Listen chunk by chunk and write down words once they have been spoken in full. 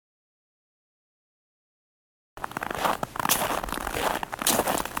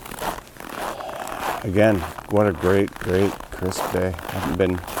Again, what a great crisp day.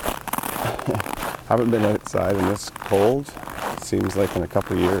 Haven't been outside in this cold. It seems like in a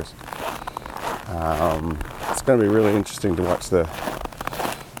couple of years. It's going to be really interesting to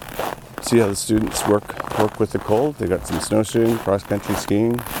see how the students work with the cold. They got some snowshoeing, cross-country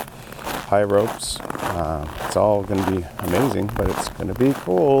skiing, high ropes. It's all going to be amazing, but it's going to be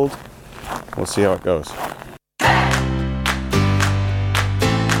cold. We'll see how it goes.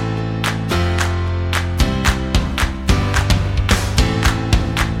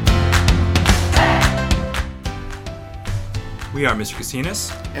 We are Mr.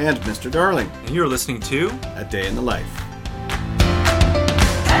 Casinas and Mr. Darling, and you're listening to A Day in the Life.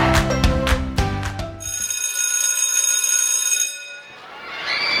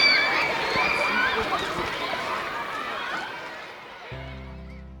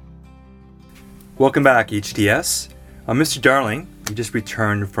 Welcome back, HTS. Mr. Darling, you just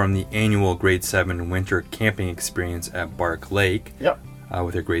returned from the annual Grade 7 winter camping experience at Bark Lake. Yep.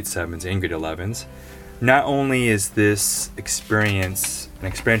 With your Grade 7s and Grade 11s. Not only is this experience an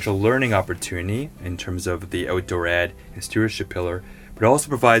experiential learning opportunity in terms of the outdoor ed and stewardship pillar, but it also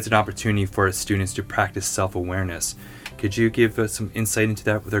provides an opportunity for students to practice self-awareness. Could you give us some insight into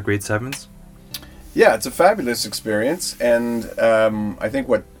that with our Grade 7s? Yeah, it's a fabulous experience, and I think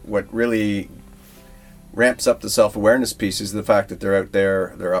what really ramps up the self-awareness piece is the fact that they're out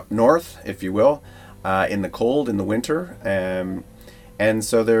there, they're up north, if you will, in the cold, in the winter, and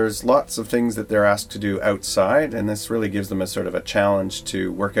so there's lots of things that they're asked to do outside, and this really gives them a sort of a challenge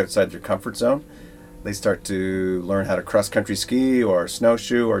to work outside their comfort zone. They start to learn how to cross-country ski or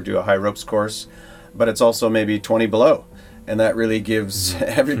snowshoe or do a high ropes course, but it's also maybe 20 below, and that really gives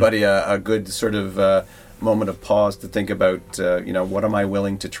everybody a good sort of moment of pause to think about, what am I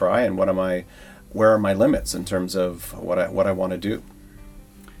willing to try, and where are my limits in terms of what I want to do.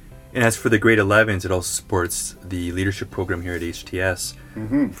 And as for the Grade 11s, it also supports the leadership program here at HTS.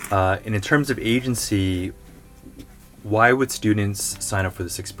 Mm-hmm. And in terms of agency, why would students sign up for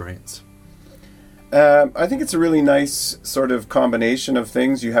this experience? I think it's a really nice sort of combination of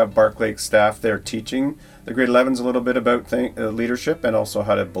things. You have Bark Lake staff there teaching the Grade 11s a little bit about leadership and also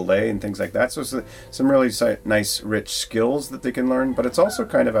how to belay and things like that. So it's some really nice, rich skills that they can learn. But it's also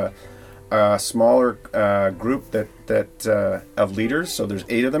kind of a smaller group that of leaders. So there's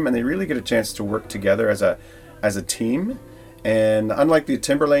 8 of them, and they really get a chance to work together as a team. And unlike the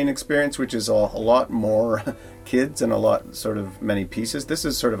Timberlane experience, which is a lot more kids and a lot sort of many pieces, this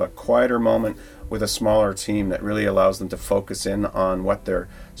is sort of a quieter moment with a smaller team that really allows them to focus in on what their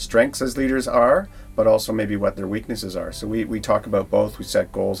strengths as leaders are, but also maybe what their weaknesses are. So we talk about both, we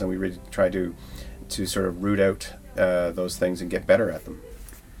set goals, and we really try to sort of root out those things and get better at them.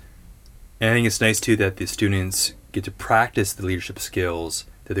 And I think it's nice, too, that the students get to practice the leadership skills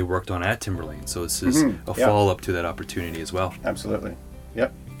that they worked on at Timberlane. So this is a follow-up to that opportunity as well. Absolutely.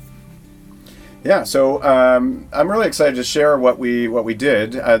 Yep. Yeah, so I'm really excited to share what we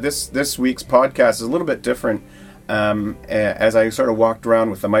did. This week's podcast is a little bit different as I sort of walked around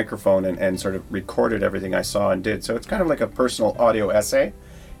with the microphone and sort of recorded everything I saw and did. So it's kind of like a personal audio essay,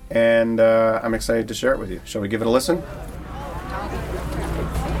 and I'm excited to share it with you. Shall we give it a listen?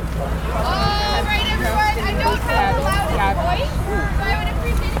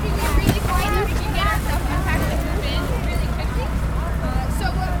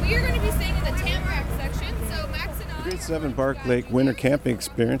 Grade 7 Bark Lake winter camping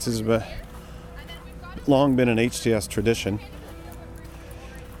experience has long been an HTS tradition.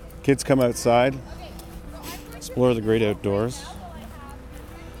 Kids come outside, explore the great outdoors,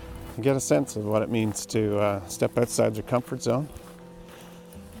 and get a sense of what it means to step outside their comfort zone,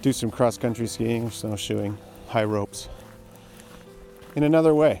 do some cross-country skiing, snowshoeing, high ropes, in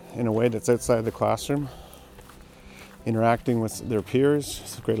another way, in a way that's outside the classroom, interacting with their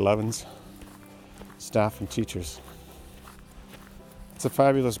peers, grade 11s, staff and teachers. It's a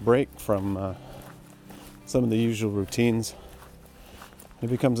fabulous break from some of the usual routines. It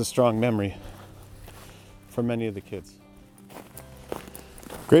becomes a strong memory for many of the kids.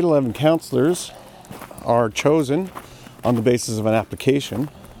 Grade 11 counselors are chosen on the basis of an application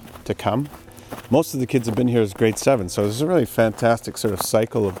to come. Most of the kids have been here as grade 7, so there's a really fantastic sort of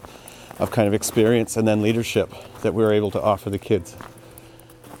cycle of kind of experience and then leadership that we're able to offer the kids.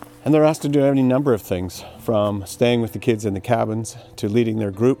 And they're asked to do any number of things, from staying with the kids in the cabins, to leading their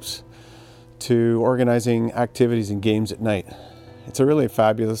groups, to organizing activities and games at night. It's a really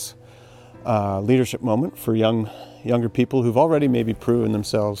fabulous leadership moment for younger people who've already maybe proven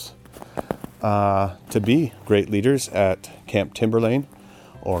themselves to be great leaders at Camp Timberlane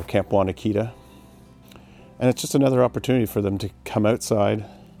or Camp Wanakita. And it's just another opportunity for them to come outside,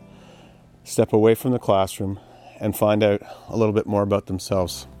 step away from the classroom and find out a little bit more about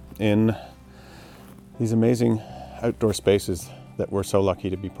themselves in these amazing outdoor spaces that we're so lucky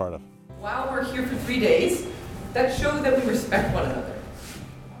to be part of. While we're here for 3 days, that shows that we respect one another.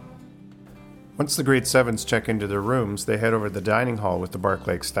 Once the grade 7s check into their rooms, they head over to the dining hall with the Bark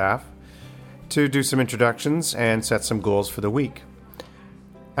Lake staff to do some introductions and set some goals for the week.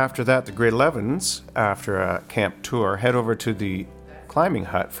 After that, the grade 11s, after a camp tour, head over to the climbing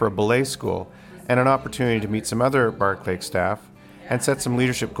hut for a belay school and an opportunity to meet some other Bark Lake staff and set some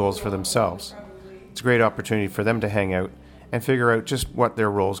leadership goals for themselves. It's a great opportunity for them to hang out and figure out just what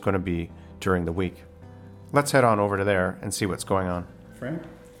their role is going to be during the week. Let's head on over to there and see what's going on. Frank?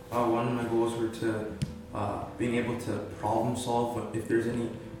 One of my goals were to being able to problem solve if there's any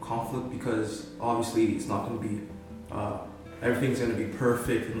conflict, because obviously it's not going to be everything's going to be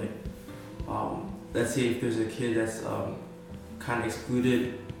perfect, and let's say if there's a kid that's kind of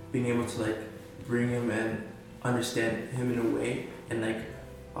excluded, being able to bring him and understand him in a way, and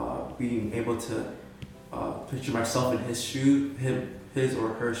being able to picture myself in his shoes, his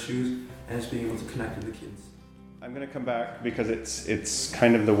or her shoes, and just being able to connect with the kids. I'm going to come back because it's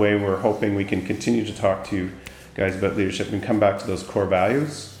kind of the way we're hoping we can continue to talk to you guys about leadership and come back to those core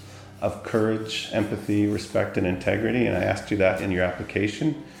values of courage, empathy, respect, and integrity. And I asked you that in your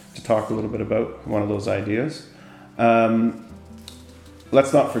application to talk a little bit about one of those ideas.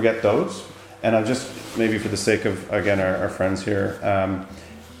 Let's not forget those. And I'll just, maybe for the sake of, again, our friends here,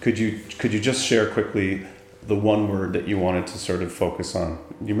 could you just share quickly the one word that you wanted to sort of focus on?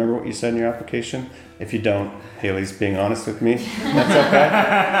 Do you remember what you said in your application? If you don't, Haley's being honest with me. That's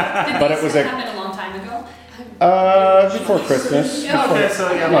okay. But it was happened a long time ago. Before Christmas. Okay,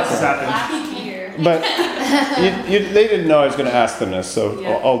 so yeah, what's happened? Lucky Peter. But they didn't know I was going to ask them this, so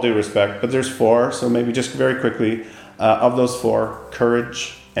Yeah. all due respect. But there's 4, so maybe just very quickly, of those 4,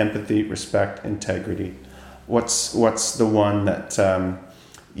 courage, empathy, respect, integrity. What's the one that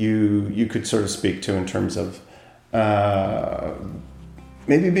you could sort of speak to in terms of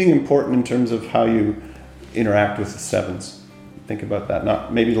maybe being important in terms of how you interact with the 7s? Think about that.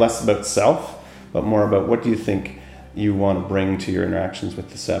 Not maybe less about self, but more about what do you think you want to bring to your interactions with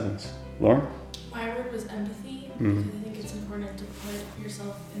the 7s. Lauren? My word was empathy, Mhm. because I think it's important to put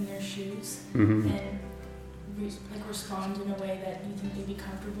yourself in their shoes Mm-hmm. and respond in a way that you think they'd be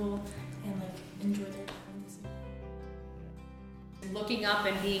comfortable and enjoy their time. Looking up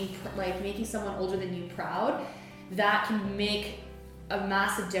and being making someone older than you proud, that can make a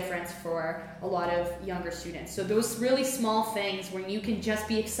massive difference for a lot of younger students. So those really small things where you can just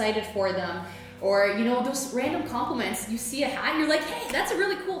be excited for them, or those random compliments. You see a hat, you're like, hey, that's a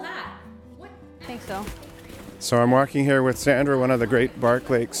really cool hat. What? I think so. So I'm walking here with Sandra, one of the great Bark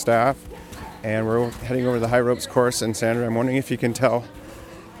Lake staff, and we're heading over to the high ropes course. And Sandra, I'm wondering if you can tell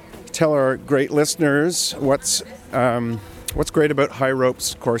our great listeners what's great about high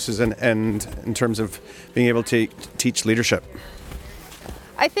ropes courses and in terms of being able to teach leadership.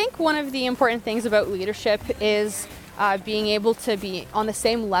 I think one of the important things about leadership is being able to be on the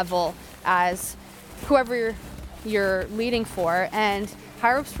same level as whoever you're leading for, and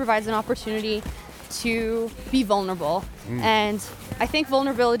high ropes provides an opportunity to be vulnerable. And I think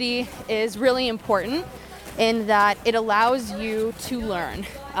vulnerability is really important in that it allows you to learn.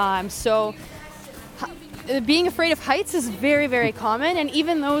 Being afraid of heights is very, very common, and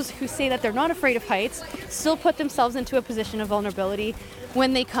even those who say that they're not afraid of heights still put themselves into a position of vulnerability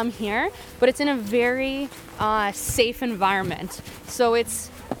when they come here, but it's in a very safe environment. So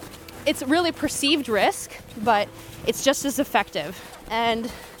it's really perceived risk, but it's just as effective.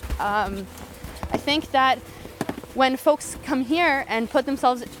 And I think that when folks come here and put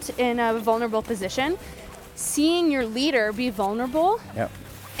themselves in a vulnerable position, seeing your leader be vulnerable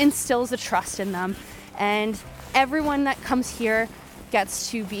instills a trust in them. And everyone that comes here gets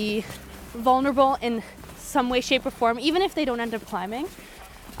to be vulnerable in some way, shape, or form, even if they don't end up climbing.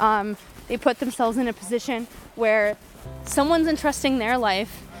 They put themselves in a position where someone's entrusting their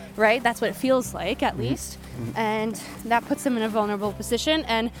life, right? That's what it feels like, at least. And that puts them in a vulnerable position.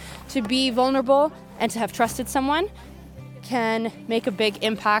 And to be vulnerable and to have trusted someone can make a big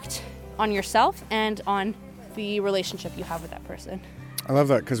impact on yourself and on the relationship you have with that person. I love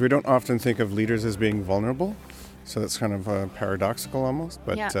that because we don't often think of leaders as being vulnerable, so that's kind of paradoxical almost,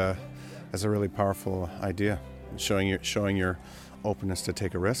 but that's a really powerful idea, showing your openness to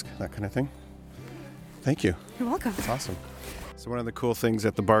take a risk, that kind of thing. Thank you. You're welcome. That's awesome. So one of the cool things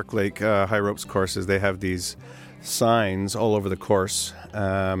at the Bark Lake High Ropes course is they have these signs all over the course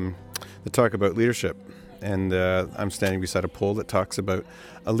that talk about leadership, and I'm standing beside a pole that talks about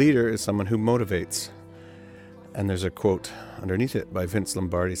a leader is someone who motivates. And there's a quote underneath it by Vince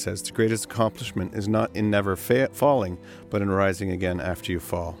Lombardi. Says, "The greatest accomplishment is not in never falling, but in rising again after you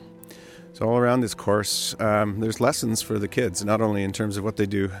fall." So all around this course, there's lessons for the kids, not only in terms of what they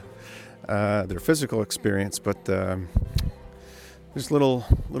do, their physical experience, but there's little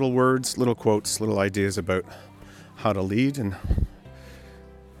words, little quotes, little ideas about how to lead and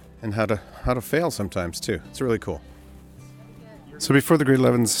how to fail sometimes too. It's really cool. So before the grade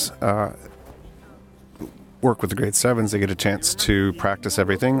 11s work with the grade 7s, they get a chance to practice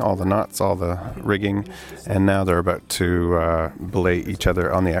everything, all the knots, all the rigging, and now they're about to belay each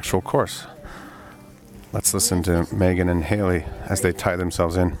other on the actual course. Let's listen to Megan and Haley as they tie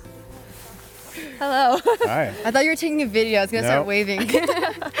themselves in. Hello. Hi. I thought you were taking a video. I was going to start waving.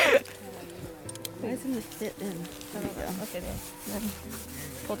 Why isn't it fit in? There we go. Okay, then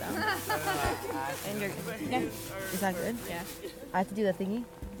pull down. And you're good. Is that good? Yeah. I have to do the thingy?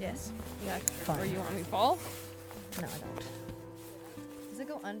 Yes. Yeah. Fine. Or you want me to fall? No, I don't. Does it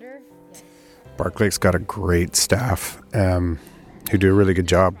go under? Yes. Barclay's got a great staff who do a really good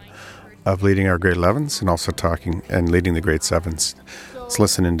job of leading our grade 11s and also talking and leading the grade 7s. Let's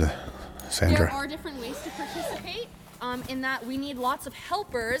listen into Sandra. There are different ways to participate. In that we need lots of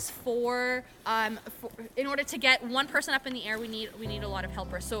helpers for in order to get one person up in the air, we need a lot of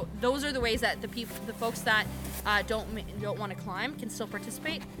helpers. So those are the ways that the folks that don't want to climb can still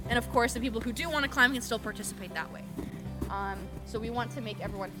participate, and of course the people who do want to climb can still participate that way. So we want to make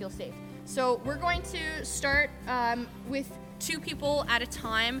everyone feel safe. So we're going to start with 2 people at a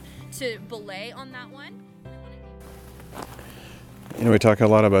time to belay on that one. You know, we talk a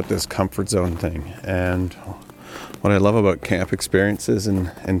lot about this comfort zone thing, and what I love about camp experiences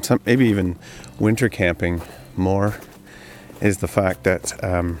and some, maybe even winter camping more is the fact that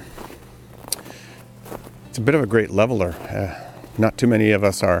it's a bit of a great leveler. Not too many of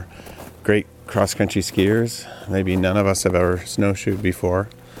us are great cross-country skiers. Maybe none of us have ever snowshoed before.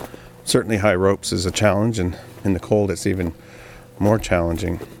 Certainly high ropes is a challenge, and in the cold it's even more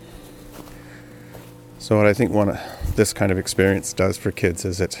challenging. So what I think this kind of experience does for kids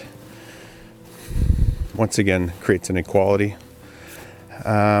is it once again creates an equality,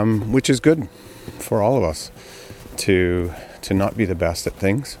 which is good for all of us to not be the best at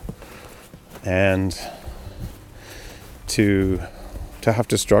things and to have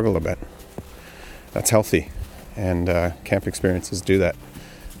to struggle a bit. That's healthy, and camp experiences do that.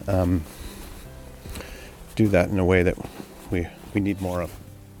 Do that in a way that we need more of.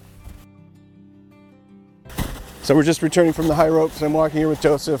 So we're just returning from the high ropes. I'm walking here with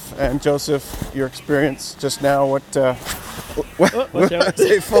Joseph. And Joseph, your experience just now, what they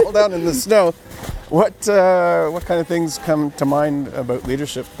fall down in the snow. What kind of things come to mind about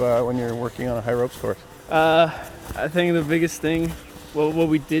leadership when you're working on a high ropes course? I think the biggest thing, what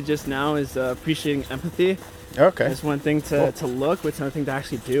we did just now is appreciating empathy. Okay. It's one thing to look, but it's another thing to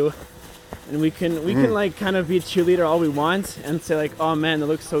actually do. And we can like kind of be a cheerleader all we want and say like, oh man, that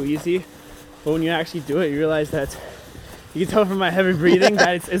looks so easy. But when you actually do it, you realize that you can tell from my heavy breathing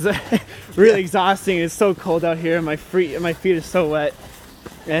that it's really exhausting. It's so cold out here, and my feet are so wet.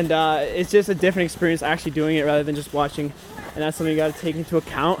 And it's just a different experience actually doing it rather than just watching. And that's something you got to take into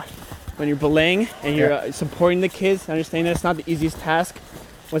account when you're belaying and you're supporting the kids. Understanding that it's not the easiest task.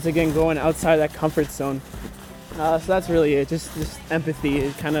 Once again, going outside that comfort zone. So that's really it. Just empathy.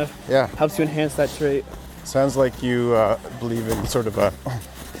 It kind of helps you enhance that trait. Sounds like you believe in sort of a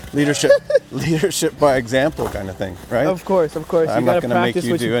leadership by example kind of thing, right? Of course. I'm not going to make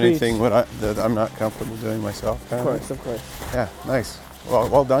you do anything that I'm not comfortable doing myself. Of course. Yeah, nice.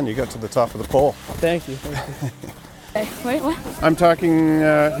 Well done. You got to the top of the pole. Thank you. Wait, what? I'm talking.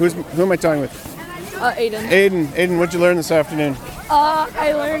 Who am I talking with? Aiden. Aiden, what'd you learn this afternoon?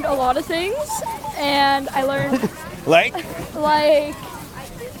 I learned a lot of things, and I learned like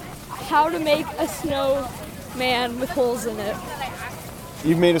how to make a snowman with holes in it.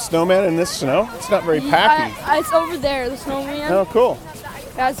 You've made a snowman in this snow? It's not very packy. It's over there, the snowman. Oh, cool.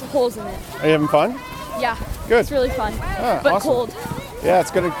 It has holes in it. Are you having fun? Yeah. Good. It's really fun, but awesome. cold. Yeah, it's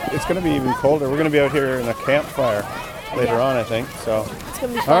gonna be even colder. We're gonna be out here in a campfire later on, I think. So. It's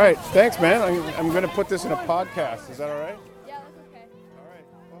gonna be fun. All right, thanks, man. I'm gonna put this in a podcast. Is that all right? Yeah, that's okay.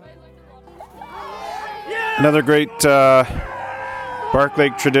 All right. Another great Bark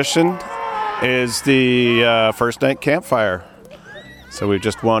Lake tradition is the first night campfire. So we've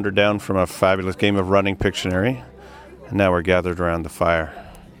just wandered down from a fabulous game of running Pictionary, and now we're gathered around the fire,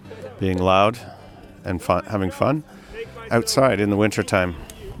 being loud and fun, having fun outside in the wintertime.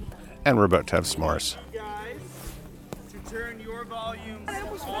 And we're about to have s'mores.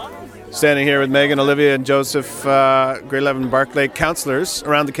 Standing here with Megan, Olivia, and Joseph, grade 11 Bark Lake counselors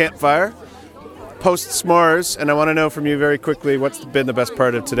around the campfire. post s'mores, and I want to know from you very quickly what's been the best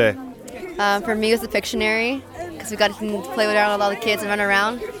part of today. For me, it was the Pictionary, because we got to play with all the kids and run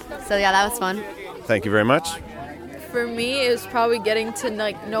around. So yeah, that was fun. Thank you very much. For me, it was probably getting to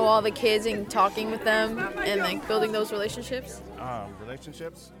know all the kids and talking with them and building those relationships.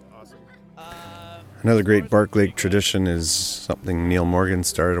 Relationships? Awesome. Another great Bark Lake tradition is something Neil Morgan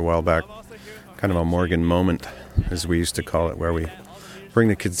started a while back, kind of a Morgan moment, as we used to call it, where we bring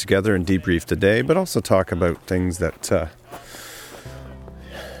the kids together and debrief the day, but also talk about things that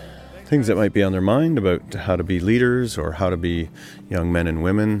might be on their mind, about how to be leaders or how to be young men and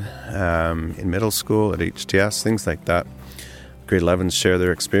women in middle school, at HTS, things like that. Grade 11s share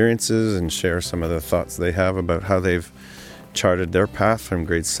their experiences and share some of the thoughts they have about how they've charted their path from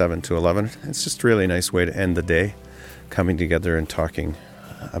grades 7 to 11. It's just a really nice way to end the day, coming together and talking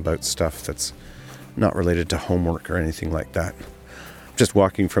about stuff that's not related to homework or anything like that. Just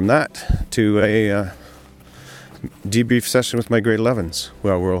walking from that to a debrief session with my grade 11s,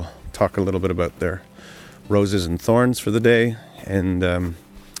 where we'll talk a little bit about their roses and thorns for the day and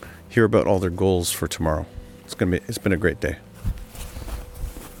hear about all their goals for tomorrow. It's been a great day.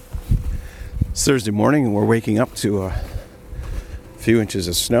 It's Thursday morning and we're waking up to a few inches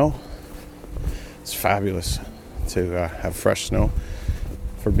of snow. It's fabulous to have fresh snow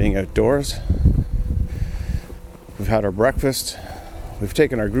for being outdoors. We've had our breakfast, we've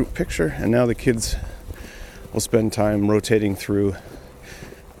taken our group picture, and now the kids will spend time rotating through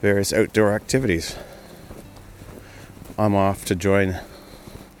various outdoor activities. I'm off to join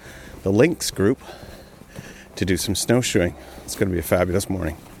the Lynx group to do some snowshoeing. It's going to be a fabulous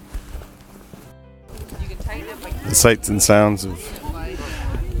morning. The sights and sounds of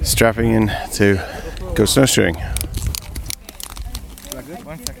strapping in to go snowshoeing. 1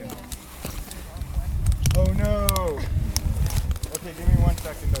 second. Oh no! Okay, give me 1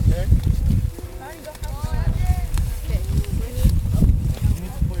 second, okay?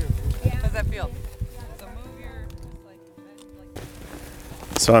 How's that feel?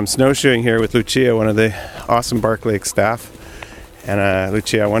 So I'm snowshoeing here with Lucia, one of the awesome Bark Lake staff. And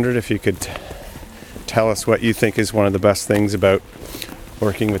Lucia, I wondered if you could tell us what you think is one of the best things about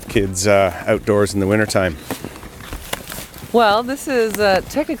working with kids outdoors in the wintertime. Well, this is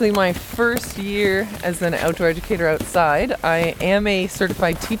technically my first year as an outdoor educator outside. I am a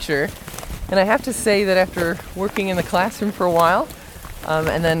certified teacher, and I have to say that after working in the classroom for a while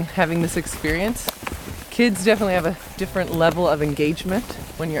and then having this experience, kids definitely have a different level of engagement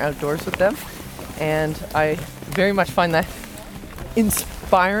when you're outdoors with them, and I very much find that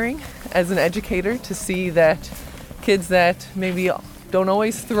inspiring as an educator to see that kids that maybe don't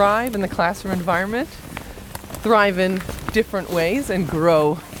always thrive in the classroom environment thrive in different ways and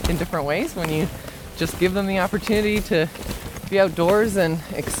grow in different ways when you just give them the opportunity to be outdoors and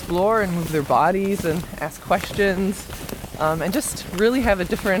explore and move their bodies and ask questions and just really have a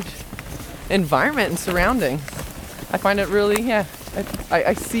different environment and surroundings. I find it really,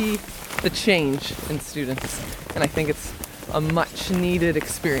 I see the change in students, and I think it's a much needed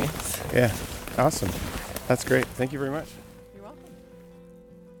experience. Yeah, awesome. That's great. Thank you very much. You're welcome.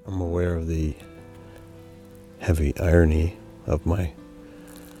 I'm aware of the heavy irony of my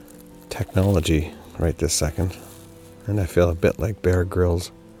technology right this second, and I feel a bit like Bear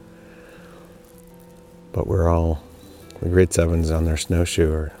Grylls. But the grade 7s on their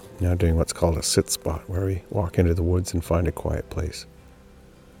snowshoe are now doing what's called a sit spot, where we walk into the woods and find a quiet place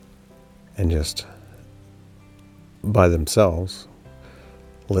and just by themselves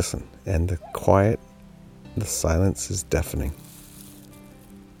listen. And the quiet, the silence is deafening.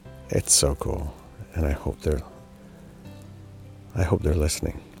 It's so cool, and I hope they're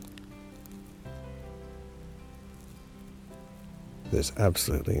listening. There's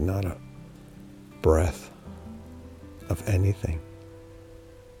absolutely not a breath of anything.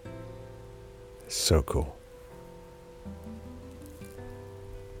 It's so cool.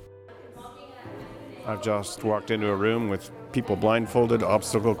 I've just walked into a room with people blindfolded,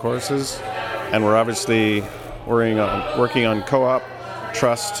 obstacle courses, and we're obviously working on co-op,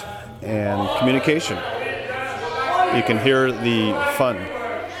 trust, and communication. You can hear the fun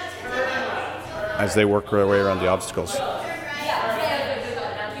as they work their way around the obstacles.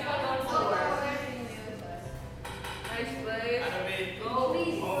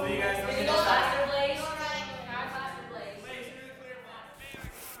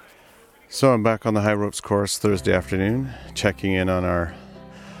 So I'm back on the High Ropes course Thursday afternoon, checking in on our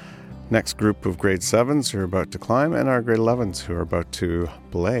next group of grade 7s who are about to climb and our grade 11s who are about to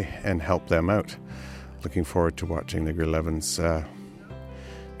belay and help them out. Looking forward to watching the grade 11s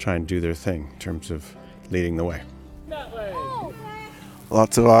try and do their thing in terms of leading the way.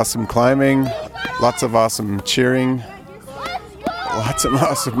 Lots of awesome climbing, Lots of awesome cheering. Lots of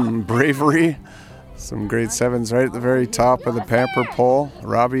awesome bravery. Some grade 7s right at the very top of the pamper pole.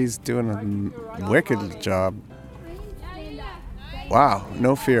 Robbie's doing a wicked job. Wow,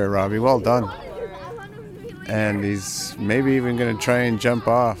 no fear, Robbie. Well done. And he's maybe even going to try and jump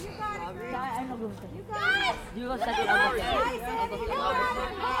off.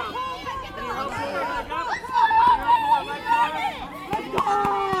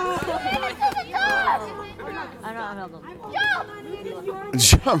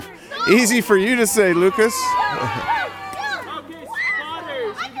 Jump. Easy for you to say, Lucas.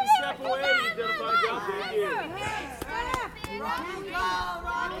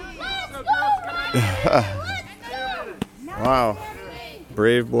 Wow.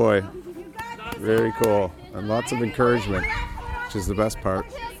 Brave boy. Very cool. And lots of encouragement, which is the best part.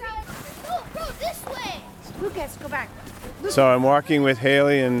 Lucas, go back. So I'm walking with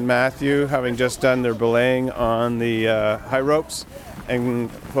Haley and Matthew, having just done their belaying on the high ropes.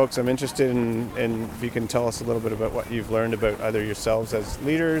 And folks, I'm interested in if you can tell us a little bit about what you've learned about either yourselves as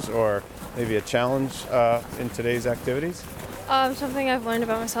leaders or maybe a challenge in today's activities. Something I've learned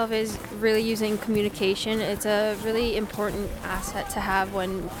about myself is really using communication. It's a really important asset to have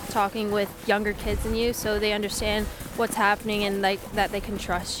when talking with younger kids than you, so they understand what's happening and that they can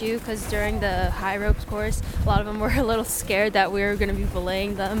trust you. Because during the high ropes course, a lot of them were a little scared that we were going to be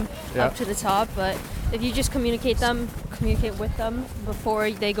belaying them up to the top. But if you just communicate with them before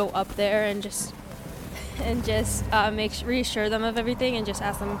they go up there, and just reassure them of everything, and just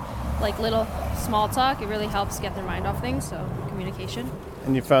ask them like little small talk, it really helps get their mind off things. So communication.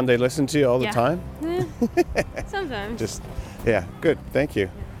 And you found they listen to you all the time? Sometimes. Good. Thank you.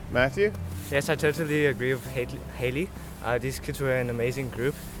 Matthew? Yes, I totally agree with Haley. These kids were an amazing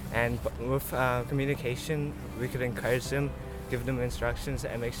group, and with communication, we could encourage them, give them instructions,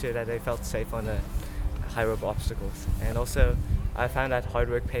 and make sure that they felt safe on the high rope obstacles. And also, I found that hard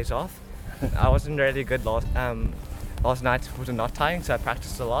work pays off. I wasn't really good last night with the knot tying, so I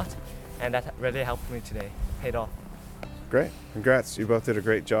practiced a lot, and that really helped me today. Paid off. Great. Congrats. You both did a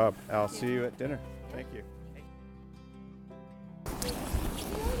great job. I'll see you at dinner. Thank you.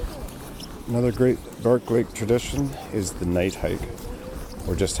 Another great Bark Lake tradition is the night hike.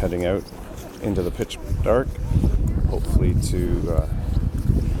 We're just heading out into the pitch dark, hopefully to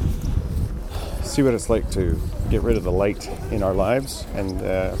see what it's like to get rid of the light in our lives and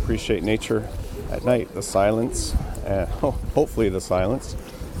appreciate nature at night, the silence, hopefully the silence,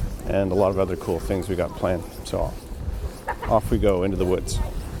 and a lot of other cool things we got planned. So off we go into the woods.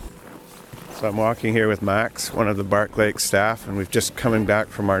 So I'm walking here with Max, one of the Bark Lake staff, and we've just coming back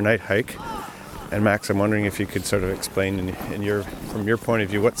from our night hike. And Max, I'm wondering if you could sort of explain from your point of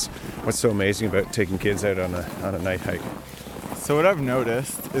view, what's so amazing about taking kids out on a night hike? So what I've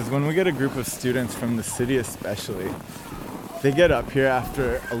noticed is when we get a group of students from the city especially, they get up here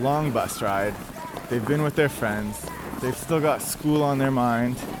after a long bus ride, they've been with their friends, they've still got school on their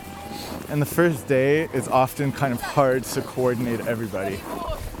mind, and the first day is often kind of hard to coordinate everybody.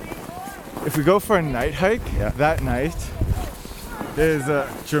 If we go for a night hike that night, there's a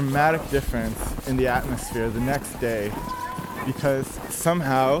dramatic difference in the atmosphere the next day, because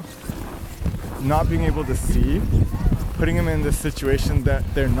somehow not being able to see, putting them in this situation that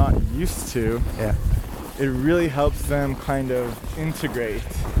they're not used to, it really helps them kind of integrate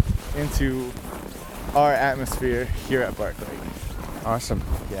into our atmosphere here at Bark Lake. Awesome.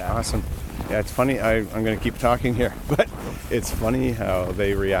 Yeah. Awesome. Yeah, it's funny. I'm going to keep talking here, but it's funny how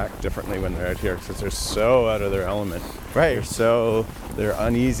they react differently when they're out here because they're so out of their element. Right. They're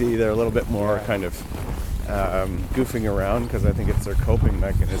uneasy. They're a little bit more kind of goofing around because I think it's their coping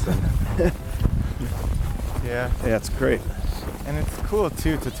mechanism. Yeah, it's great. And it's cool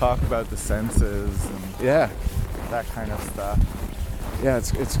too to talk about the senses and that kind of stuff. Yeah,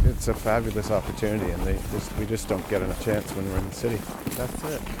 it's a fabulous opportunity, and we just don't get a chance when we're in the city. That's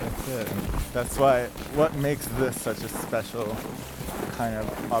it. That's why what makes this such a special kind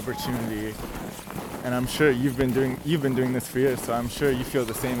of opportunity. And I'm sure you've been doing this for years, so I'm sure you feel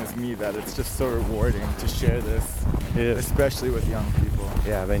the same as me, that it's just so rewarding to share this, especially with young people.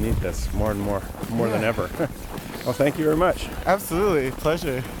 Yeah, they need this more and more than ever. Well, thank you very much. Absolutely,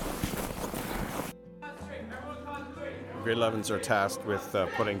 pleasure. Grade 11s are tasked with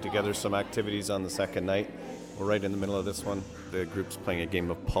putting together some activities on the second night. We're right in the middle of this one. The group's playing a game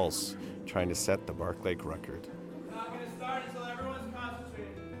of Pulse, trying to set the Bark Lake record. Not going to start until everyone's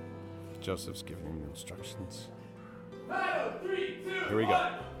concentrated. Joseph's giving them instructions. 3, 2, Here we go.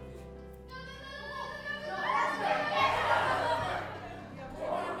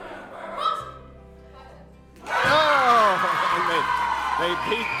 Oh! They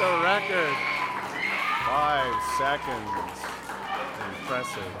beat the record. 5 seconds.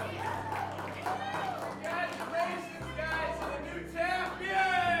 Impressive. Congratulations, guys, on the new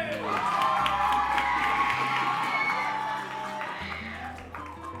champion!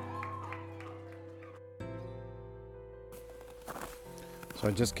 So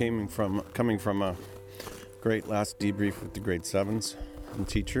I just coming from a great last debrief with the grade 7s and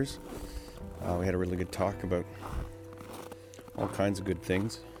teachers. We had a really good talk about all kinds of good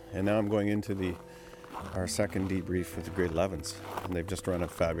things. And now I'm going into our second debrief with the grade 11s. And they've just run a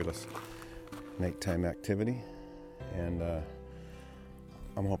fabulous nighttime activity. And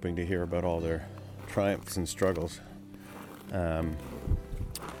I'm hoping to hear about all their triumphs and struggles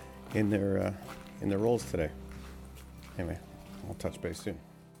in their roles today. Anyway, I'll touch base soon.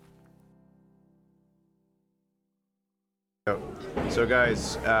 So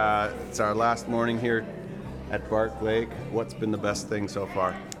guys, it's our last morning here at Bark Lake. What's been the best thing so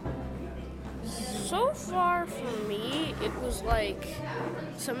far? So far for me, it was like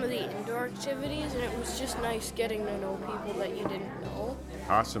some of the indoor activities, and it was just nice getting to know people that you didn't know.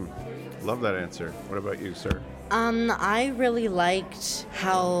 Awesome. Love that answer. What about you, sir? I really liked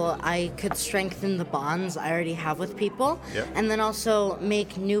how I could strengthen the bonds I already have with people, Yep. and then also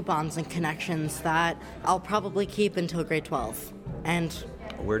make new bonds and connections that I'll probably keep until grade 12. And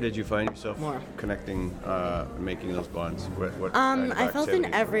Where did you find yourself More. connecting, making those bonds? What kind of I felt in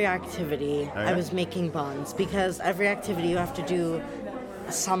activities? every activity Oh, I yeah? was making bonds, because every activity you have to do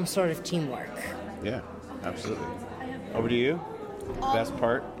some sort of teamwork. Yeah, absolutely. Over to you. Best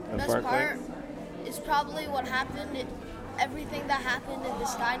part of Best Bark part Lake? is probably what happened, everything that happened in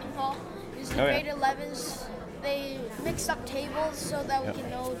this dining hall. Is the Oh, yeah. grade 11s, they mixed up tables so that Yep. we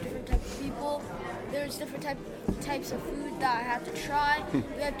can know different types of people. There's different types of food that I have to try.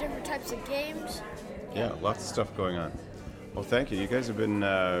 We have different types of games. Yeah, lots of stuff going on. Well, thank you. You guys have been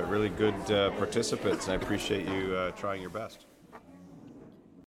really good participants, and I appreciate you trying your best.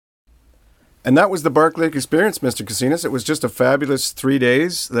 And that was the Bark Lake experience, Mr. Casinas. It was just a fabulous 3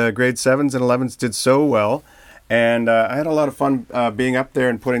 days. The grade 7s and 11s did so well, and I had a lot of fun being up there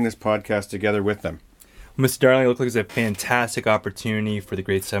and putting this podcast together with them. Mr. Darling, it looked like it was a fantastic opportunity for the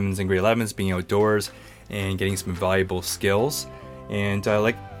grade 7s and grade 11s being outdoors and getting some valuable skills. And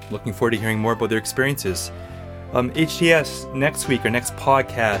looking forward to hearing more about their experiences. HTS, next week, our next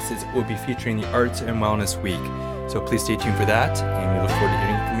podcast will be featuring the Arts and Wellness Week. So please stay tuned for that, and we look forward to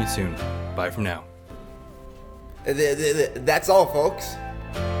hearing from you soon. Bye from now. That's all, folks.